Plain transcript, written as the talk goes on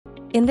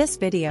In this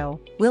video,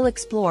 we'll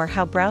explore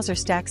how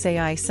BrowserStack's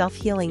AI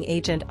self-healing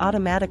agent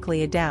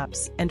automatically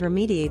adapts and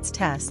remediates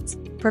tests,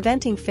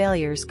 preventing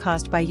failures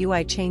caused by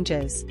UI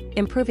changes,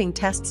 improving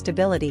test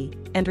stability,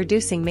 and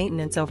reducing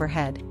maintenance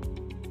overhead.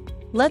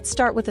 Let's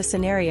start with a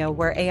scenario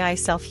where AI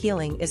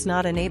self-healing is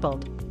not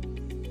enabled.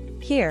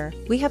 Here,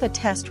 we have a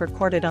test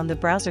recorded on the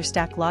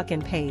BrowserStack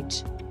login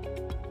page.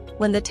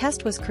 When the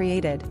test was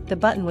created, the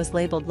button was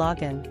labeled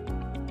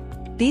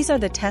Login. These are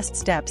the test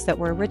steps that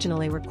were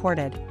originally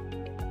recorded.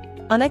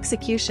 On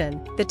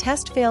execution, the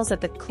test fails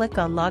at the Click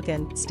on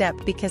Login step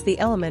because the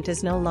element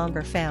is no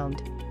longer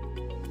found.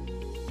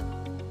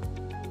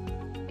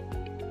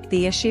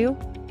 The issue?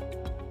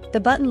 The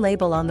button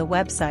label on the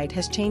website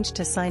has changed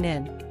to Sign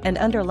In, and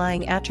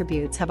underlying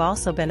attributes have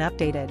also been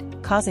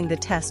updated, causing the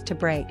test to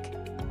break.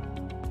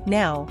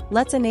 Now,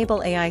 let's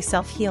enable AI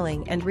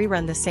self-healing and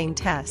rerun the same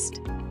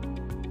test.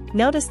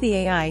 Notice the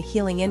AI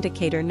healing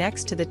indicator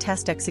next to the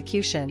test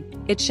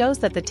execution. It shows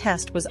that the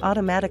test was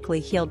automatically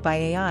healed by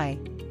AI.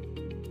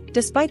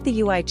 Despite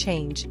the UI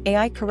change,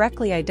 AI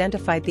correctly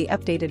identified the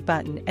updated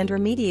button and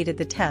remediated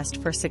the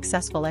test for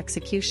successful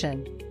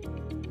execution.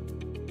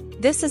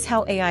 This is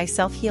how AI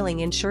self-healing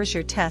ensures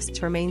your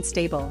tests remain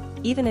stable,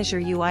 even as your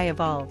UI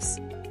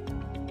evolves.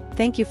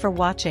 Thank you for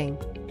watching.